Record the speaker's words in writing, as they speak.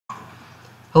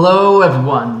Hello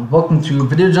everyone, welcome to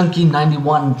VideoJunkie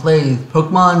 91 plays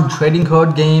Pokemon Trading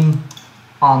Card Game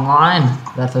online.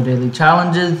 That's our daily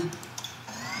challenges.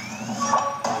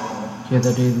 Here's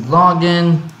our daily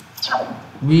login.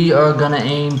 We are gonna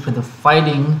aim for the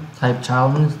fighting type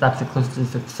challenge. That's the closest to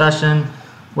succession.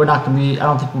 I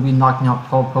don't think we'll be knocking out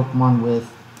 12 Pokemon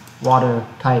with water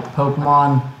type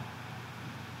Pokemon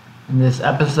in this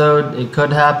episode. It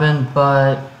could happen,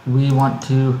 but we want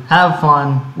to have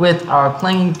fun with our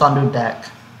Clinging Thunder deck.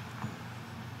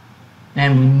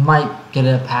 And we might get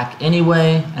a pack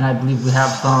anyway, and I believe we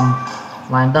have some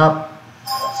lined up.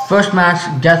 First match,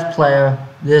 guest player.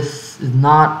 This is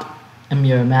not a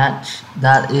mirror match.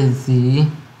 That is the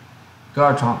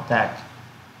Garchomp deck.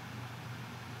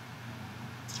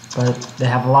 But they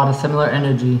have a lot of similar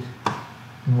energy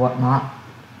and whatnot.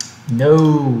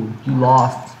 No, you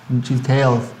lost. You choose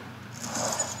Tails.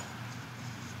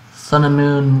 Sun and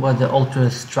Moon was the Ultra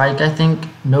Strike, I think.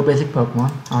 No basic Pokemon.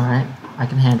 Alright, I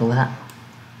can handle that.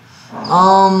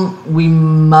 We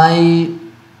might...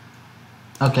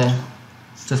 Okay.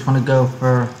 Just want to go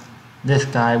for this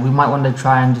guy. We might want to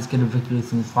try and just get a victory as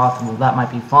soon as possible. That might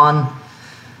be fun.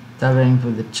 Diving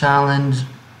for the challenge.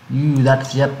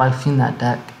 Yep, I've seen that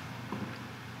deck.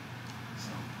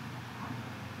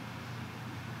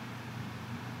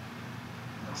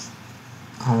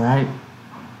 Alright.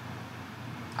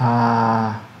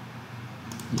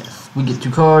 Yes, we get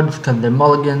 2 cards because they're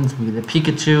mulligans. We get a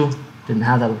Pikachu. Didn't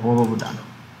have that before, but we're done.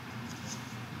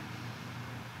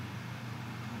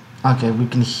 Okay, we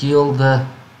can heal the...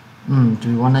 do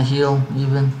we want to heal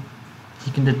even?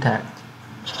 He can detect.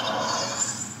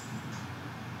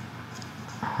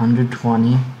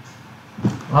 120.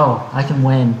 Oh, I can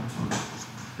win.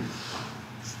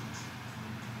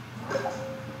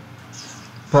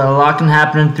 But a lot can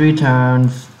happen in 3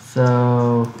 turns.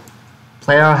 So,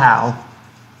 play our Howl.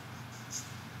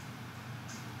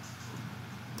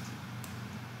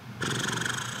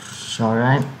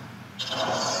 Alright.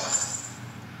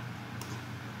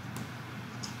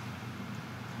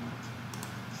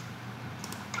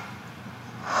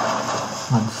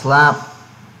 Mud Slap.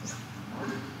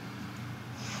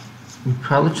 We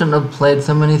probably shouldn't have played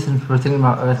so many since we're thinking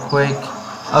about Earthquake.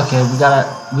 Okay, this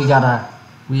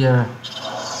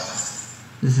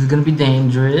is gonna be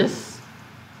dangerous.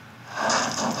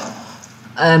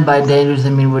 And by dangerous I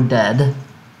mean we're dead.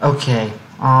 Okay,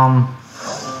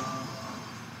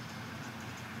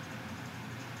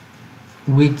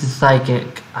 weak to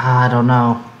Psychic. I don't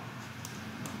know.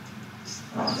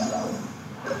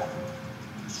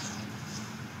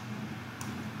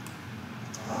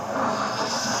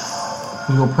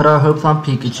 We will put our hopes on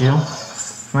Pikachu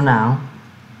for now.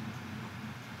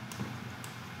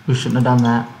 We shouldn't have done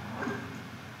that.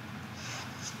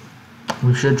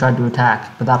 We should try to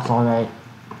attack, but that's alright.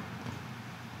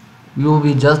 We will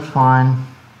be just fine.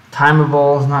 Timer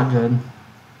Ball is not good.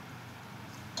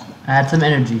 Add some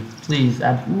energy, please.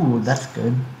 Ooh, that's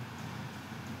good.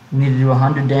 We need to do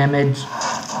 100 damage.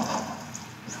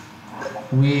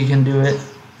 We can do it.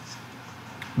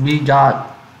 We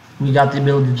got the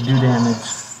ability to do damage.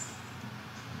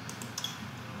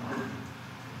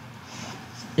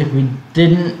 If we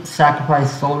didn't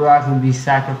sacrifice Soul Rock, we'd be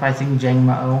sacrificing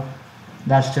Jangmo-o.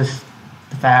 That's just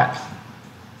the fact.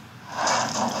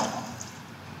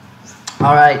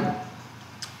 Alright.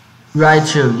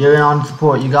 Raichu, you're in on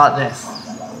support. You got this.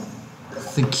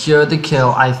 Secure the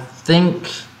kill. I think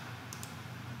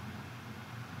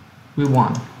we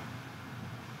won.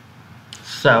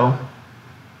 So,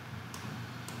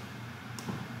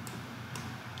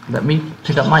 let me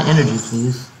pick up my energy,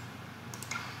 please.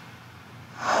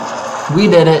 We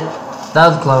did it. That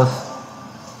was close.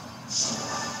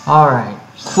 Alright.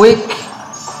 Quick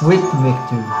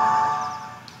victory.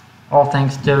 All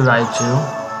thanks to Raichu.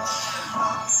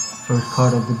 First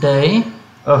card of the day.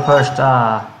 Or first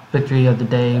victory of the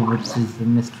day, which is the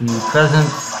mystery present.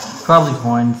 Probably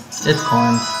coins. It's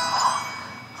coins.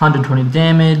 120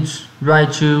 damage.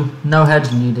 Raichu. No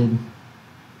heads needed.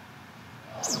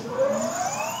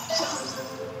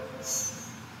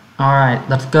 Alright,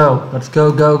 let's go. Let's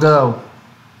go, go, go.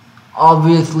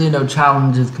 Obviously no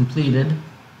challenge is completed.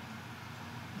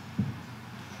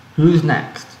 Who's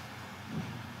next?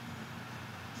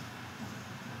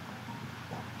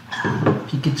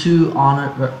 Pikachu on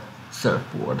a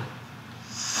surfboard.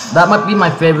 That might be my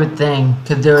favorite thing,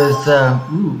 because there is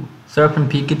Surf and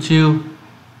Pikachu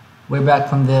way back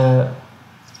from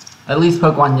at least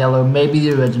Pokemon Yellow, maybe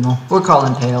the original. We're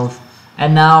calling Tails.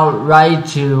 And now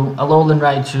Raichu, Alolan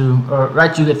Raichu, or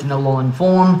Raichu gets an Alolan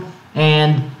form,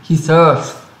 and he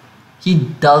surfs. He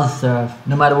does surf,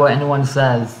 no matter what anyone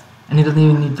says. And he doesn't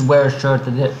even need to wear a shirt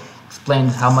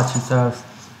explains how much he serves.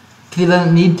 Because he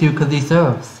doesn't need to, because he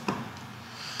serves.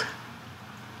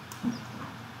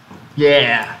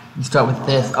 Yeah, you start with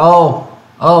this. Oh,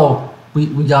 we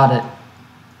got it.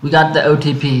 We got the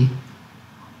OTP.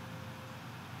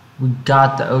 We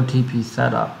got the OTP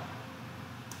set up.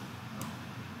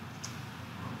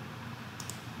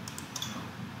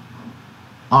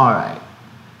 Alright.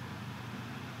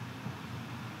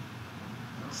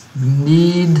 We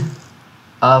need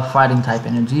a fighting type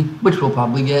energy, which we'll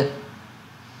probably get.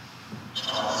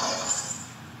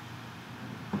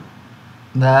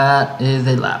 That is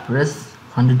a Lapras,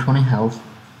 120 health.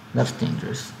 That's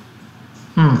dangerous.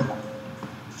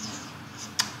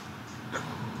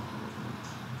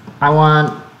 I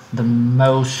want the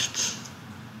most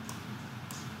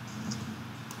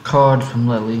cards from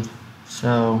Lily,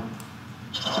 so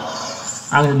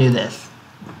I'm gonna do this.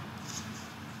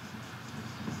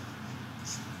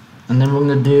 And then we're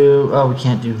gonna do, oh, we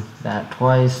can't do that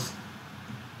twice.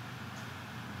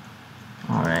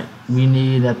 Alright, we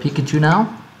need a Pikachu now.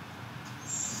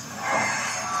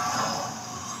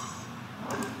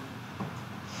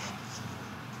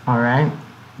 Alright,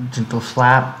 gentle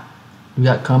slap. We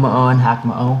got kommo-o and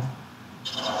hakamo-o.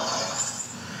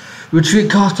 Retreat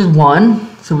cost is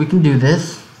 1, so we can do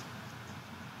this.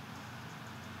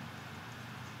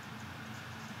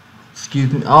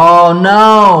 Excuse me. Oh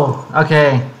no!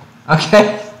 Okay.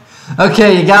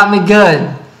 Okay, you got me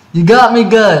good. You got me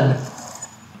good.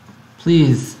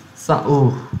 Please.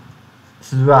 Ooh.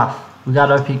 This is rough. We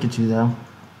got our Pikachu though.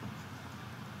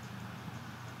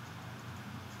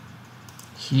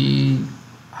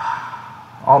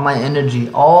 All my energy.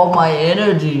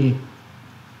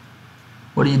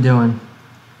 What are you doing?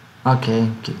 Okay,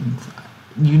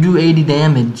 you do 80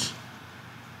 damage.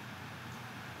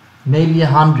 Maybe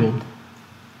 100.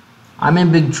 I'm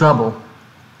in big trouble.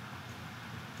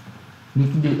 You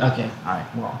can do, okay,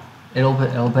 alright, well,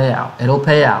 it'll pay out. It'll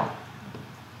pay out.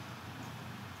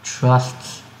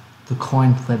 Trust the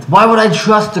coin flips. Why would I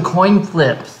trust the coin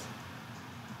flips?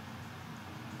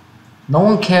 No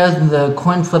one cares, and the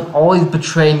coin flip always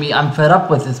betray me. I'm fed up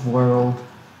with this world.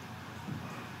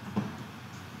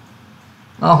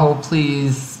 Oh,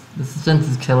 please. The suspense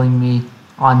is killing me.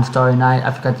 On Starry Night,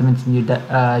 I forgot to mention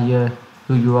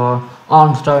who you are.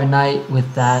 On Starry Night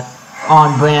with that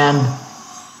on-brand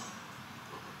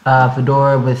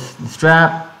fedora with the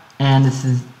strap. And this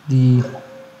is the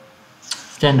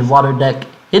standard water deck.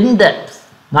 Hidden depths,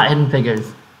 not hidden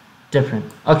figures. Different.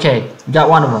 Okay, we got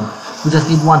one of them. We just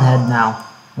need one head now.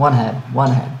 One head.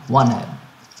 One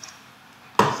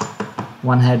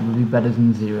head would be better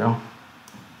than 0.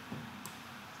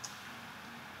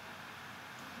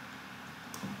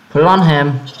 Put it on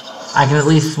him. I can at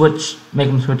least make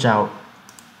him switch out.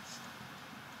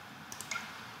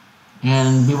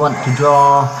 And we want to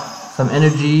draw some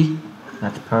energy.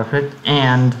 That's perfect.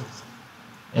 And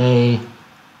a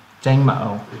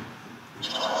jangmo-o.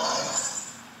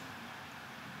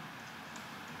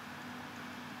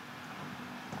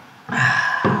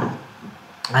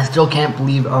 I still can't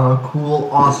believe our cool,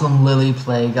 awesome Lily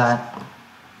play got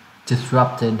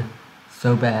disrupted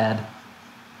so bad.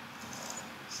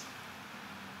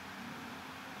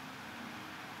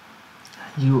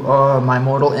 You are my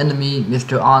mortal enemy,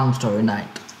 Mr. On Starry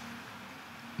Night.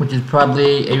 Which is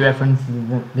probably a reference to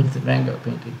the Vincent Van Gogh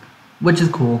painting. Which is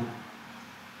cool.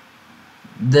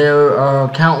 There are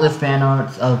countless fan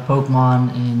arts of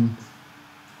Pokemon in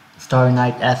Starry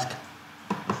Night-esque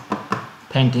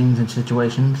paintings and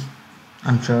situations.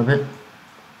 I'm sure of it.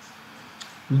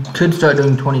 We could start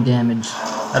doing 20 damage.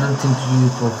 That doesn't seem too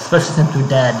useful, especially since we're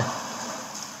dead.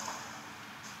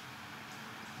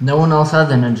 No one else has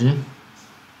energy.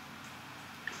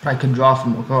 But I could draw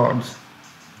some more cards.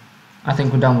 I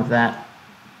think we're done with that.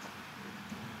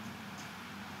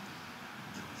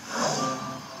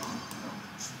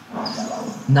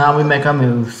 Now we make our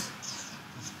moves.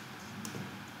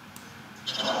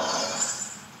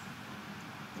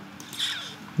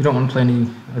 We don't want to play any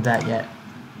of that yet.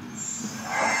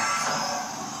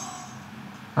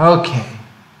 Okay.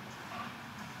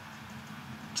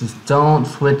 Just don't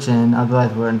switch in,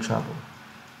 otherwise we're in trouble.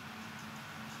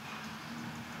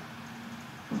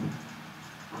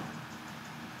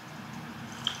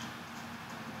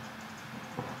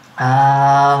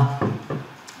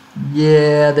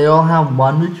 Yeah, they all have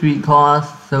 1 retreat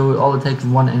cost, so all it takes is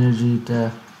 1 energy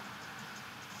to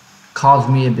cause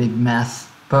me a big mess.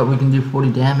 But we can do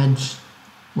 40 damage.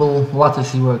 We'll have to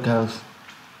see where it goes.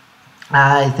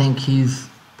 I think he's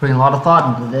putting a lot of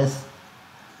thought into this,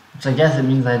 which I guess it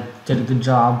means I did a good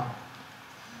job.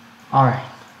 Alright,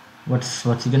 what's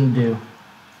he gonna do?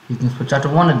 He can switch out to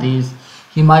one of these.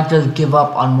 He might just give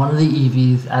up on one of the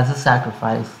EVs as a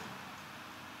sacrifice.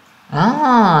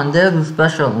 Ah, and there's a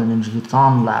special energy. It's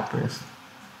on Lapras.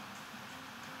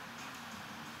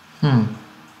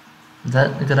 Is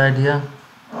that a good idea?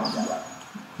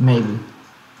 Maybe.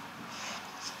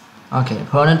 Okay,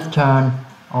 opponent's turn.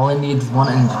 All he needs is one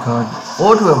energy card.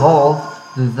 Or to evolve.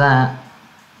 There's that.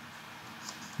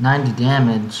 90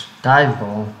 damage. Dive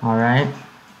Ball. Alright.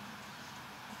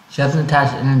 She hasn't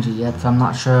attached energy yet, so I'm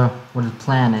not sure what his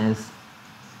plan is.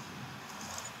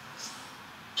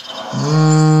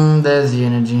 There's the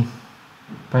energy.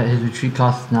 But his retreat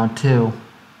cost is now 2.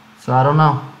 So I don't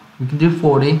know. We can do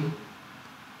 40.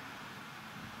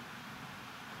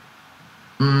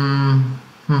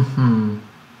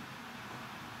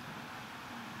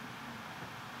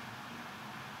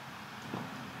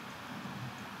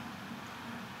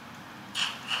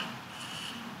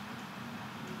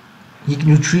 He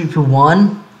can retreat for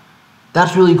 1?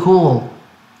 That's really cool.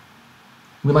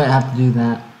 We might have to do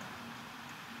that.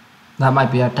 That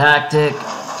might be our tactic.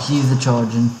 He's the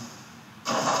charging.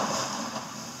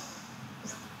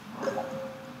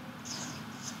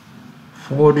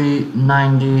 $40,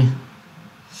 $90.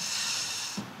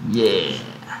 Yeah.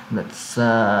 Let's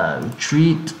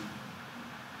retreat.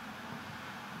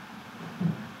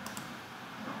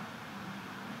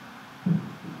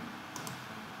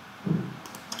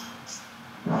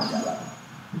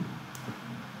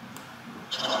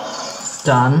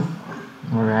 Done.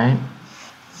 Alright.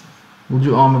 We'll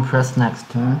do armor press next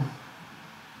turn.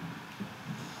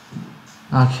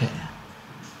 Okay.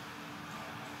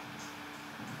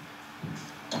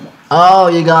 Oh,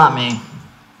 you got me.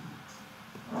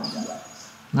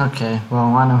 Okay,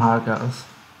 well, I know how it goes.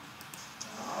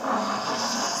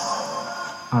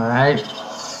 Alright.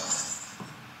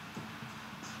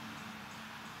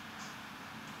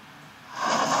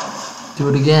 Do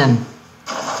it again.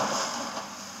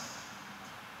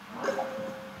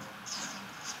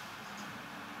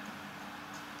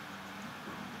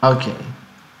 Okay.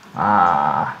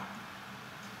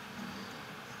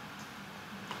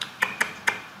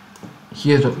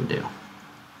 Here's what we do.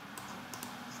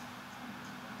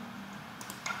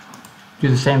 Do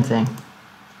the same thing.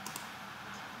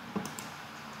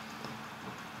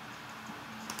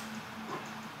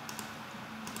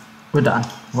 We're done.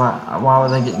 Why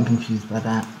was I getting confused by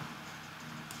that?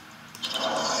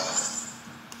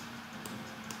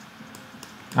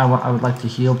 I would like to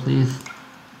heal, please.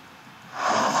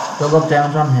 Build up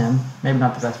damage on him. Maybe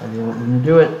not the best idea, but we're gonna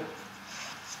do it.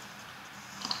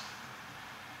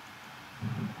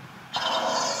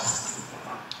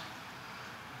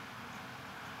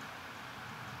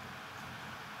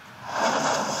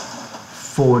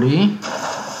 $40.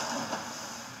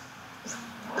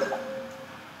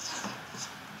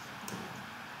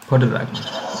 Put it back.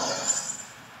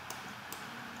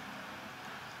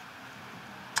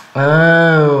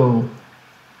 Oh,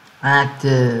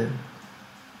 active.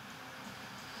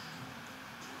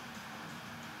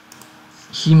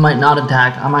 He might not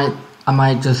attack. I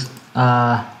might just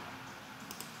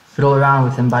fiddle around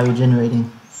with him by regenerating.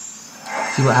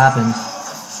 See what happens.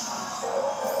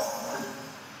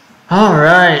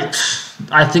 Alright.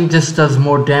 I think this does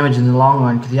more damage in the long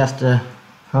run because he has to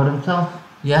hurt himself.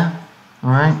 Yeah?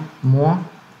 Alright. More.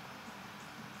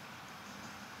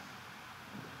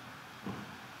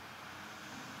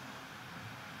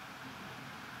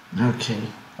 Okay.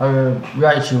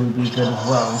 Raichu would be good as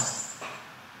well.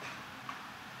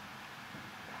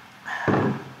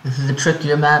 This is a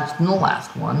trickier match than the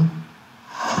last one.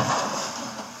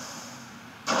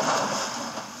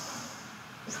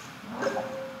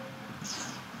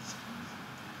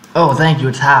 Oh, thank you,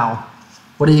 it's Hal.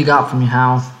 What do you got for me,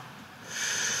 Hal?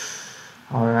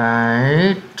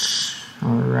 Alright.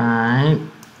 Alright.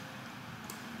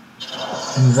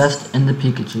 Invest in the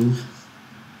Pikachus.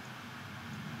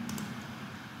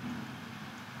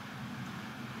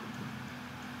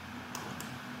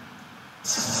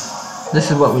 This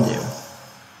is what we do.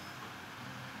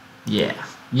 Yeah.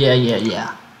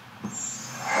 Yeah.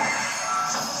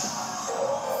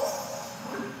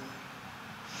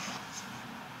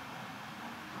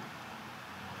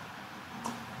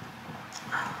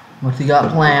 What's he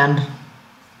got planned?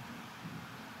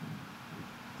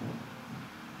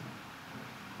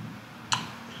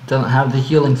 Doesn't have the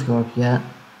healing scarf yet.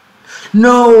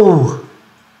 No!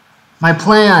 My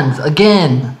plans,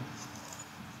 again!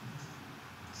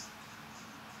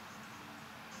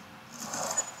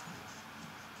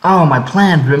 Oh, my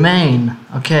plans remain.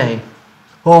 Okay.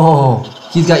 Oh,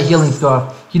 he's got healing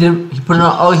scarf. He put it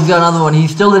on. Oh, he's got another one. He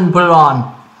still didn't put it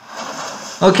on.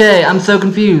 Okay, I'm so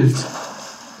confused.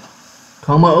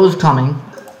 Kommo-o's coming.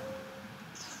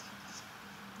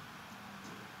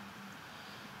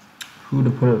 Who to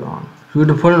put it on? Who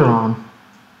to put it on?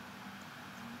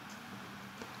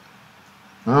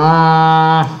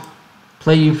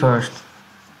 Play you first.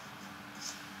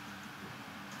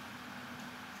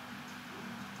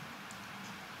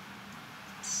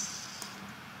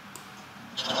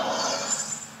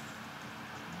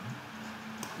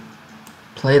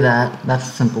 Play that. That's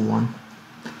a simple one.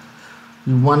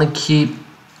 We want to keep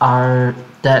our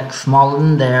deck smaller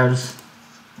than theirs.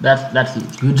 That's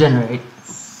easy. You generate.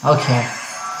 Okay.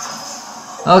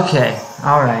 Okay.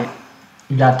 All right.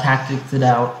 You got tactics it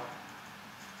out.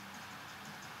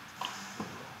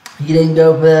 He didn't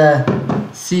go for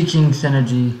the seeking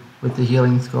synergy with the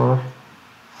healing score.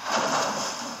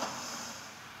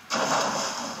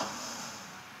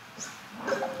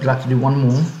 You have to do one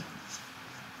more.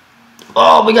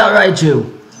 Oh, we got Raichu.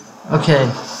 Okay.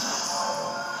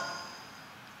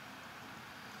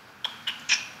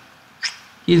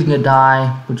 He's gonna die,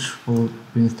 which will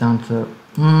bring us down to.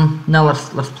 No,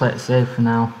 let's play it safe for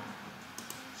now.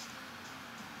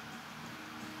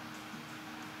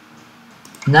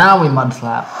 Now we mud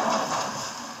slap.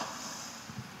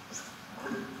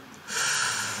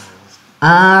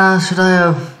 Should I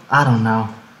have? I don't know.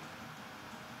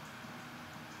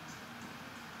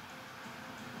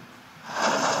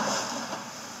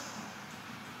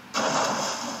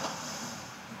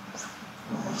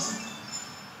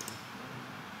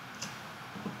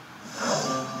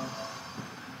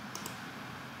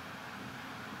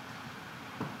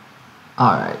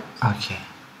 Alright, okay.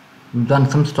 We've done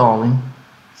some stalling.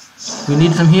 We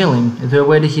need some healing. Is there a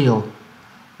way to heal?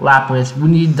 Lapras, we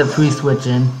need the free switch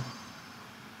in.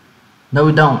 No,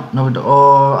 we don't. No, we don't.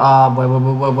 Oh,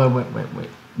 wait.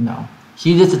 No.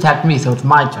 He just attacked me, so it's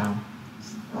my turn.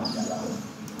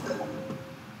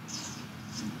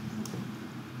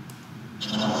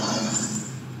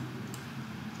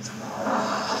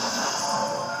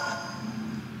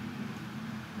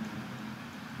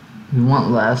 We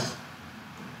want less.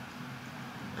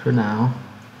 For now.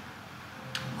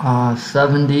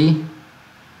 70,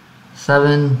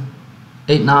 7,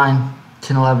 8, 9,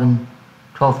 10, 11,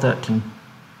 12, 13.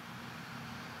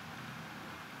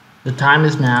 The time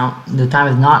is now. The time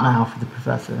is not now for the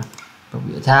professor. But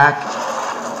we attack.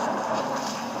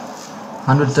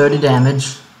 130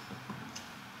 damage.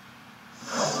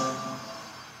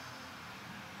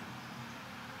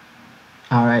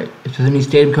 Alright, if there's any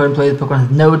stadium code in play, the Pokemon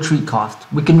has no retreat cost.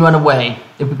 We can run away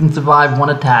if we can survive one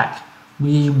attack.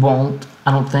 We won't,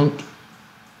 I don't think.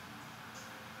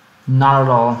 Not at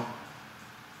all.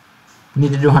 We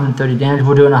need to do 130 damage.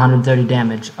 We're doing 130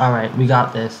 damage. Alright, we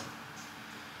got this.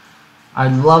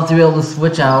 I'd love to be able to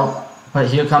switch out, but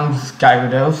here comes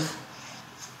Gyarados.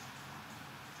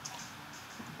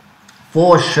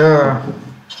 For sure.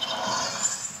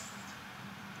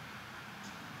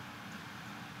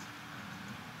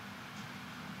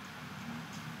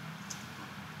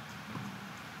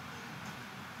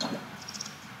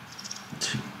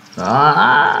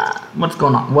 What's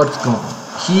going on? What's going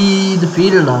on? He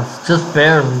defeated us, just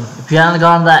barely. If he hadn't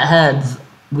gotten that heads,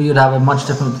 we would have a much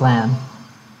different plan.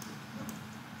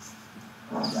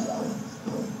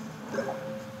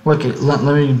 Okay, let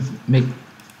me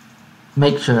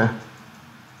make sure.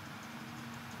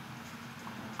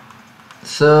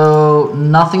 So,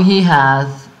 nothing he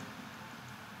has.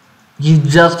 He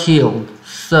just healed.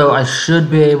 So, I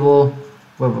should be able...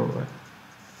 Wait.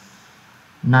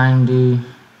 90...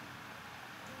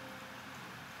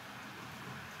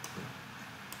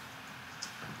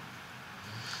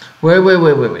 Wait.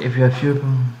 If you have fewer...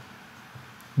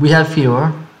 We have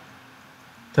fewer.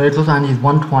 30 plus 90 is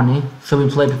 120. So we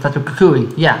play Professor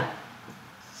Kukui. Yeah.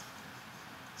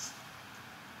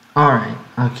 Alright.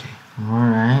 Okay.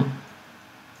 Alright.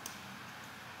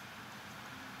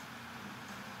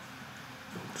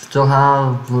 Still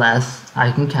have less.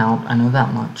 I can count. I know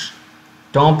that much.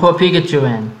 Don't put Pikachu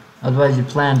in. Otherwise you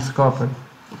plan Scorpion.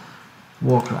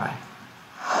 Warcry.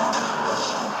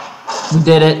 We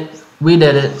did it. We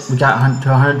did it. We got to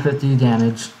 150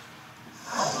 damage.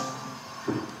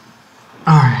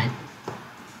 Alright.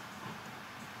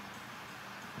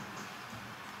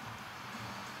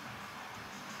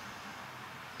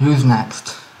 Who's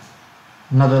next?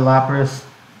 Another Lapras.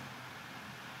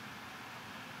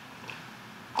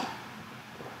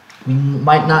 We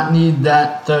might not need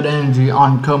that third energy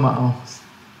on kommo-o.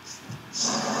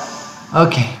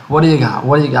 Okay, what do you got?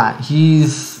 What do you got?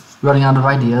 He's running out of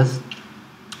ideas,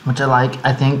 which I like.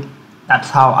 I think that's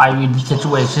how I read the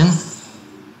situation.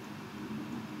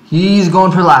 He's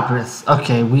going for Lapras.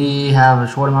 Okay, we have a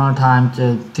short amount of time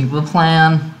to think of a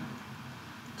plan.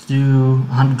 To do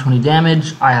 120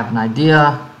 damage. I have an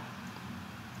idea.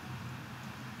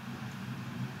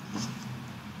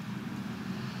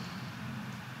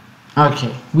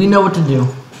 Okay, we know what to do.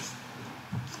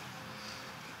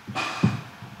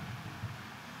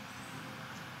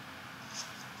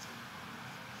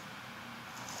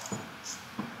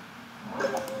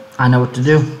 I know what to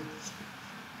do.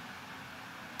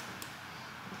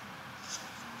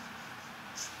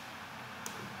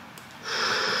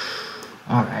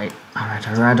 Alright.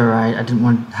 I didn't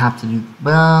want to have to do...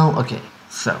 Well, okay,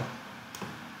 so...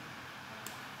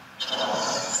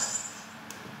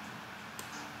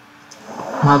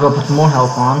 Might as well put some more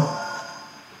health on.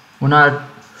 We're not...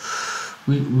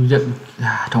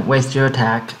 don't waste your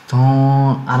attack.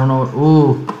 I don't know...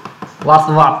 Ooh. Lots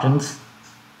of options.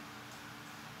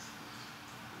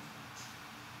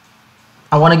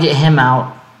 I want to get him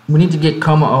out. We need to get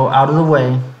kommo-o out of the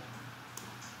way.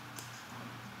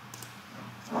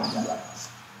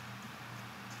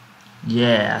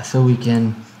 Yeah, so we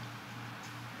can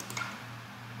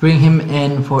bring him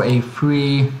in for a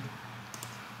free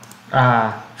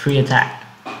attack.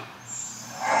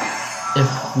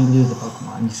 If we lose the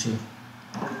Pokemon, you see.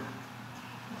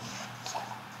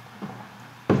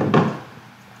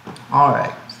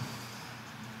 Alright.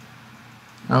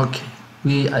 Okay.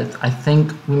 I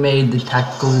think we made the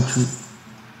tactical retreat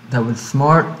that was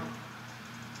smart.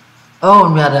 Oh,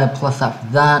 and we had a plus after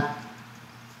that.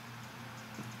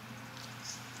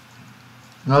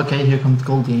 Okay, here comes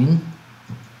Goldeen.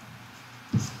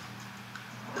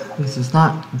 This is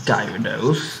not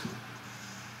Gyarados.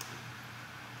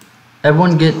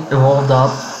 Everyone get evolved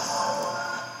up.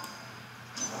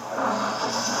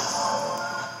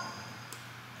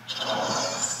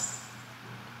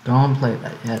 Don't play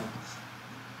that yet.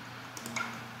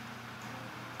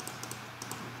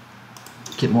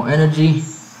 Get more energy.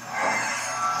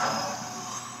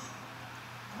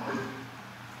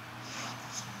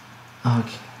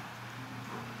 Okay.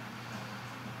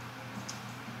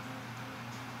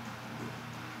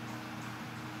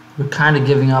 We're kind of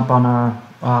giving up on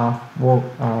our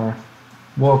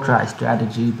war cry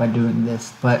strategy by doing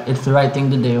this, but it's the right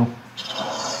thing to do.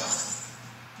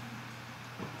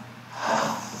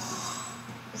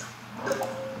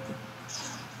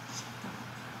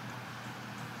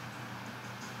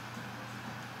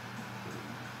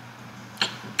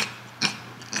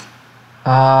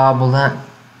 Well that...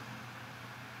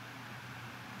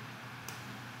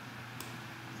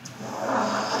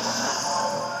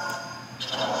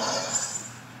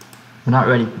 We're not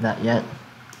ready for that yet.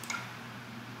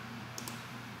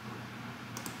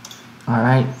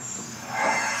 Alright.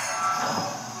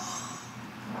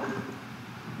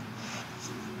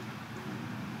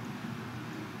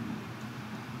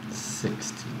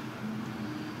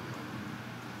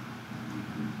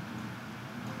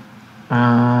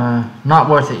 Not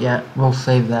worth it yet. We'll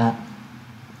save that.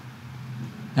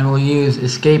 And we'll use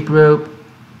escape rope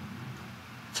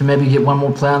to maybe get one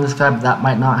more play on this guy, but that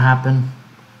might not happen.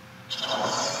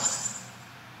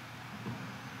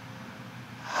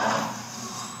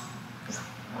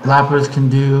 Lapras can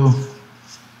do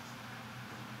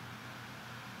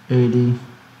 80.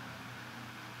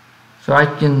 So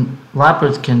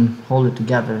Lapras can hold it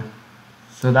together.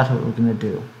 So that's what we're gonna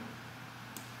do.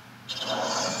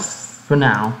 For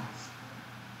now.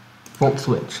 Volt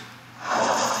switch.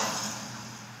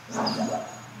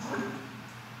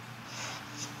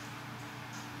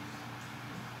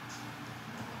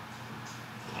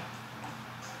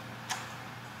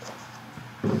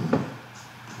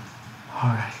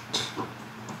 Alright.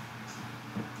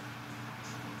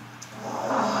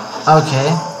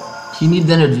 Okay. He needs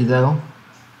energy though.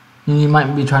 He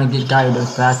might be trying to get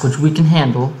Gyarados back, which we can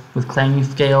handle with Clanging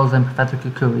Scales and Professor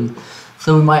Kukui.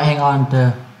 So we might hang on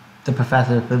to the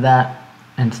Professor for that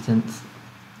instance.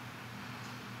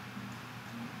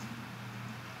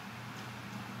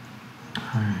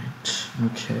 Alright,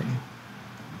 okay.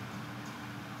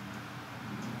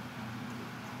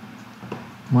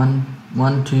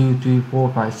 1, 2, 3,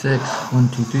 4, 5, 6. 1,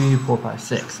 2, 3, 4, 5,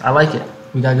 6. I like it.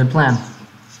 We got a good plan.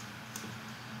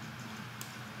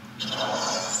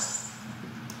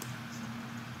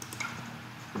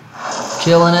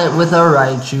 Killing it with our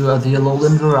Raichu of the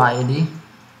Alolan variety.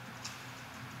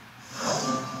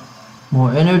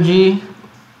 More energy.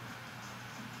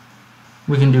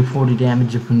 We can do 40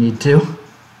 damage if we need to.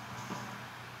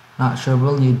 Not sure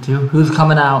we'll need to. Who's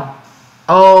coming out?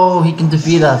 Oh, he can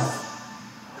defeat us.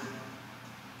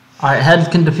 Alright, Heads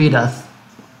can defeat us.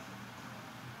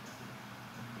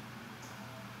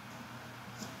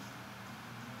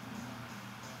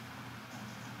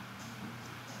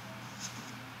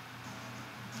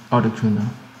 Articuno.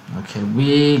 Okay,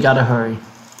 we gotta hurry.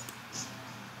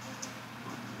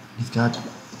 He's got...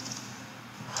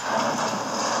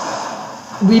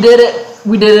 We did it!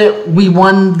 We did it. We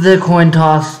won the coin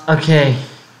toss. Okay.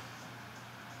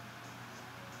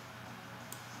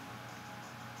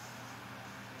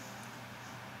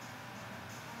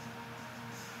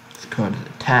 This card is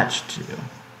attached to.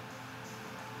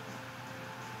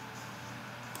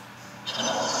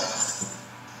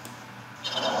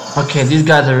 Okay, these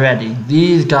guys are ready.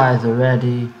 These guys are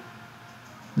ready.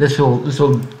 This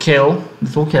will kill.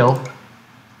 This will kill.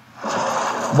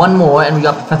 One more, and we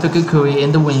got Professor Kukui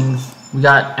in the wings. We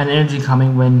got an energy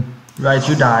coming when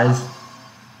Raichu dies.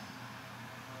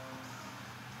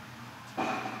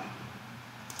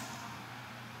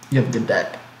 You have a good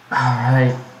deck.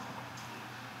 Alright.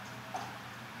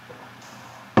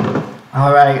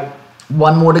 Alright.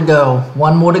 One more to go.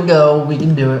 One more to go. We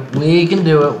can do it. We can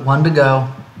do it. One to go.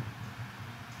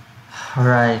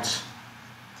 Alright.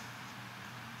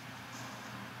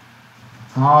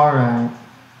 Alright.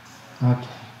 Okay.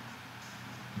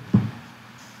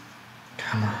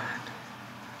 Come on.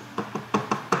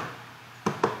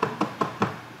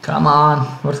 Come on.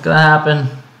 What's gonna happen?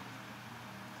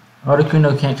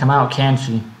 Articuno can't come out, can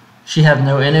she? She has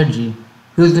no energy.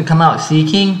 Who's gonna come out?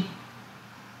 Seeking?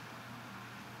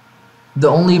 The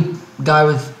only guy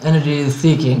with energy is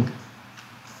Seeking.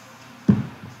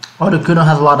 Articuno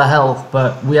has a lot of health,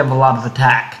 but we have a lot of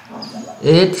attack.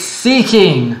 It's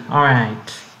Seeking!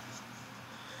 Alright.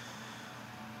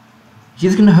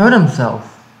 He's gonna hurt himself.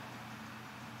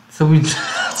 So we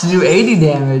have to do 80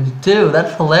 damage too.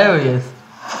 That's hilarious.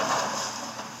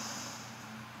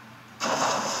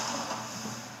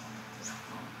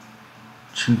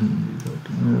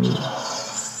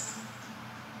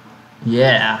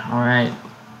 Yeah, alright.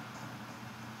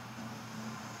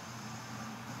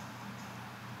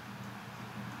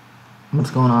 What's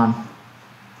going on?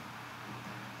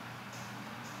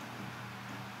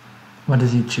 What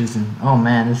is he choosing? Oh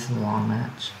man, this is a long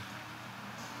match.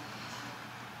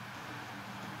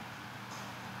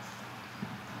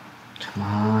 Come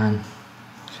on.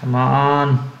 Come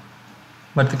on.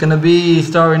 What's it gonna be?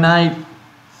 Starry Night?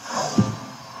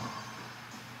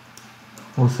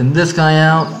 We'll send this guy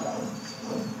out.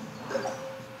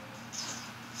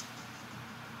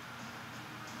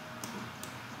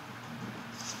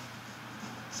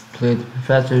 Play the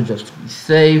Professor just to be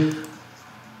safe.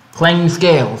 Playing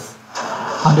scales.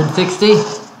 160.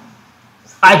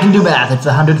 I can do math. It's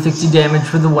 160 damage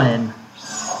for the win.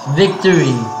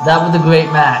 Victory. That was a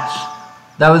great match.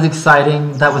 That was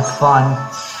exciting. That was fun.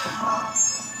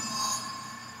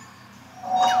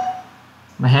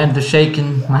 My hands are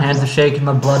shaking. My hands are shaking.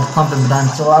 My blood's pumping, but I'm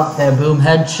still out there. Boom.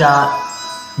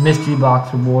 Headshot. Mystery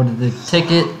box rewarded the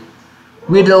ticket.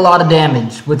 We did a lot of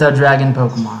damage with our dragon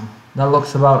Pokemon. That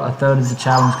looks about a third of the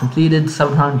challenge completed.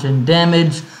 710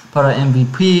 damage. But our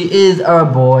MVP is our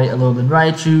boy, Alolan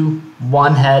Raichu.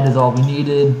 One head is all we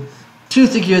needed to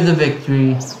secure the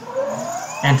victory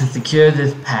and to secure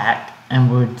this pack.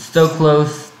 And we're so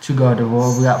close to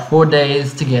Gardevoir. We got 4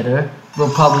 days to get her.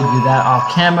 We'll probably do that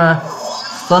off camera.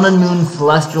 Sun and Moon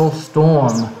Celestial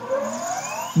Storm.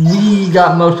 We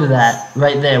got most of that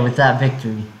right there with that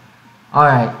victory.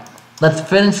 Alright, let's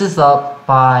finish this up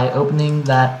by opening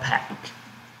that pack.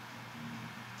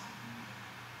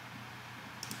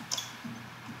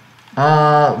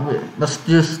 Let's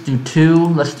just do 2.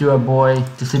 Let's do our boy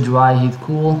Decidueye. He's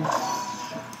cool.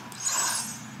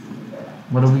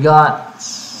 What do we got?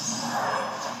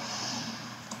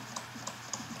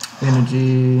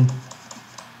 Energy.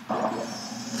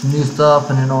 Some new stuff,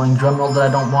 an annoying drum roll that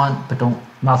I don't want, but don't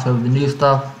mouse over the new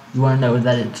stuff. You want to know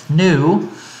that it's new.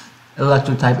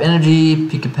 Electro type energy,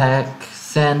 Pikapak,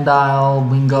 Sandile,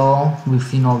 Wingull. We've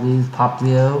seen all these.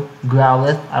 Poplio,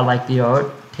 Growlithe. I like the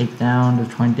art. Takedown, does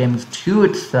 20 damage to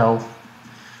itself.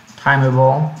 Timer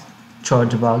Ball,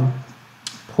 Charge Bug,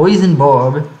 Poison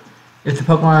Barb. If the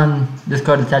Pokemon this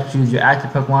card is attached to your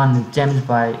active Pokemon is damaged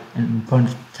by an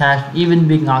opponent's attack, even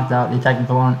being knocked out, the attacking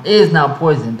Pokemon is now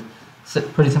poisoned.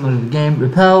 Pretty similar to the game.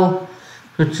 Repel,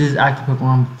 which is active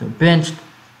Pokemon if they're benched.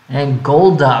 And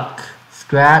Golduck,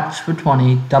 Scratch for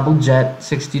 20, Double Jet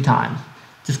 60 times.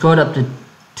 Discard up to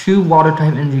 2 water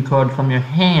type energy cards from your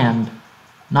hand,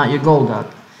 not your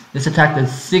Golduck. This attack does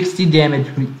 60 damage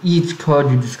for each card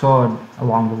you discard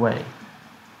along the way.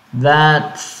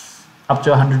 That's up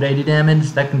to 180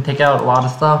 damage. That can take out a lot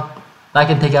of stuff. That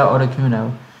can take out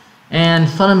Articuno. And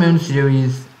Sun and Moon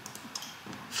series,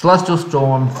 Celestial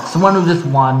Storm, someone who just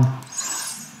won.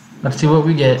 Let's see what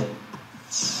we get.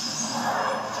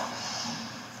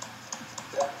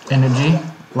 Energy,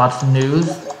 lots of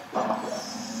news.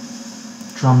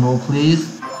 Drum roll,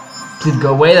 please. Please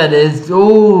go away, that is.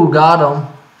 Ooh, got him.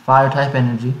 Fire type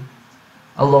energy.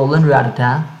 Alolan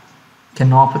Rattata.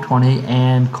 can off for 20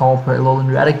 and call for Alolan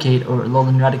Eradicate or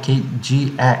Alolan Eradicate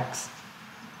GX.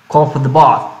 Call for the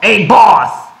boss. Hey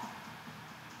boss!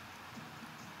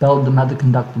 Beldum has a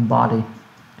conductive body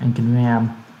and can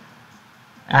ram.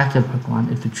 Active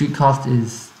Pokemon. If the retreat cost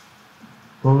is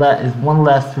one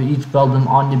less for each Beldum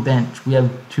on your bench. We have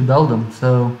 2 Beldum,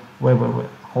 so wait,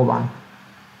 hold on.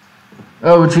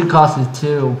 Oh, retreat cost is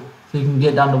 2, so you can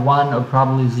get down to 1 or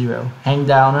probably 0. Hang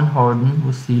down and harden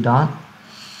with C-Dot.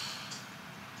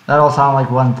 That all sound like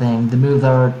one thing. The moves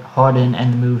are harden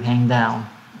and the move hang down.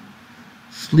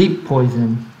 Sleep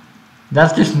poison.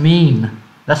 That's just mean.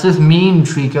 That's just mean,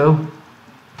 Trico.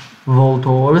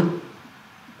 Voltorb.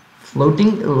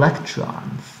 Floating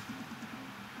electrons.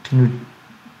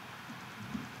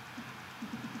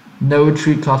 No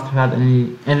retreat cost without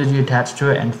any energy attached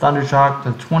to it, and Thunder Shock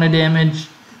does 20 damage.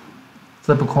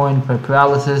 Flip a coin for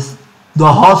paralysis.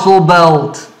 The Hustle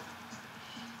Belt!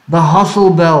 The Hustle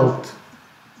Belt!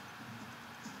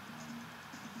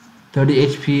 30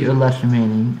 HP or less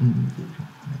remaining.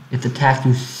 Its attack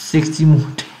do 60 more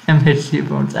damage to your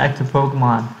opponent's active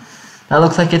Pokemon. That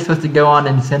looks like it's supposed to go on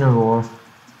Incineroar.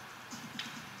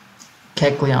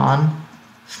 Kecleon.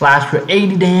 Slash for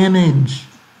 80 damage!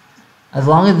 As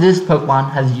long as this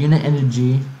Pokemon has unit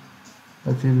energy,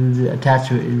 let's see, attached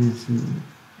to it,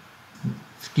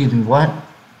 excuse me, what?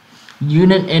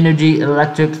 Unit energy,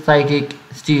 electric, psychic,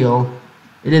 steel.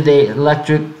 It is a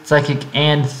electric, psychic,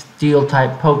 and steel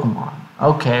type Pokemon.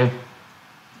 Okay.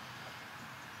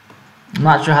 I'm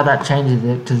not sure how that changes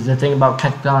it, because the thing about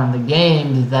Kecleon in the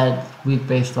game is that it's weak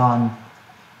based on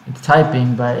its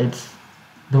typing, but it's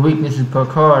the weaknesses per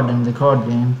card in the card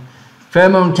game.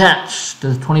 Pheromone Catch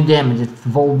does 20 damage. It's the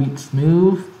Volbeat's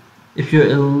move. If your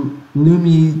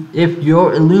Illumies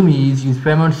use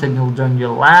Pheromone Signal during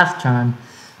your last turn,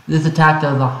 this attack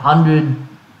does 100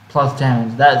 plus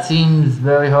damage. That seems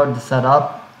very hard to set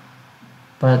up,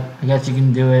 but I guess you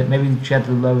can do it. Maybe you have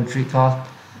the low retreat cost.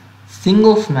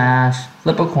 Single Smash,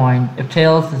 flip a coin. If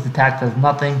tails, this attack does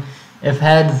nothing. If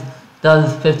heads,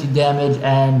 does 50 damage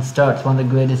and starts one of the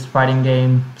greatest fighting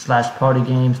game slash party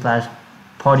game slash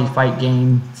party fight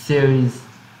game series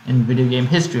in video game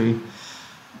history.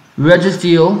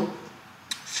 Registeel,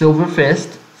 Silver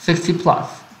Fist, 60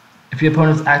 plus. If your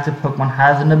opponent's active Pokemon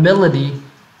has an ability,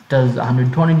 does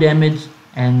 120 damage,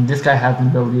 and this guy has an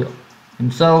ability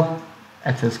himself.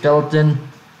 Exoskeleton,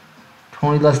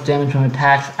 20 less damage from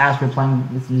attacks as we're playing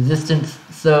with resistance.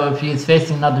 So if he is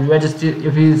facing another Registeel,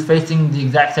 if he is facing the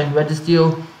exact same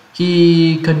Registeel,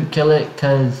 he couldn't kill it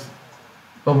because,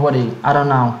 or would he? I don't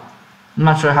know. I'm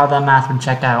not sure how that math would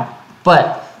check out.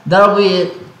 But that'll be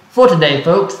it for today,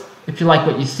 folks. If you like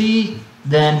what you see,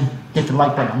 then hit the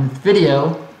like button on this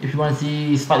video. If you want to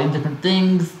see slightly different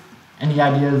things, any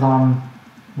ideas on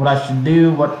what I should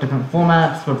do, what different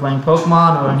formats for playing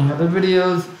Pokemon or any other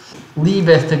videos, leave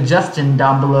a suggestion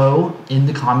down below in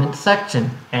the comments section.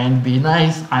 And be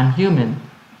nice, I'm human.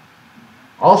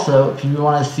 Also, if you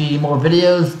want to see more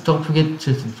videos, don't forget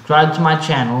to subscribe to my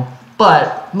channel.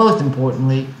 But most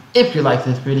importantly, if you like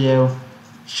this video,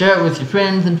 share it with your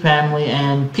friends and family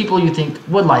and people you think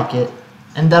would like it.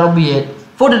 And that'll be it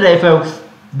for today, folks.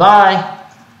 Bye!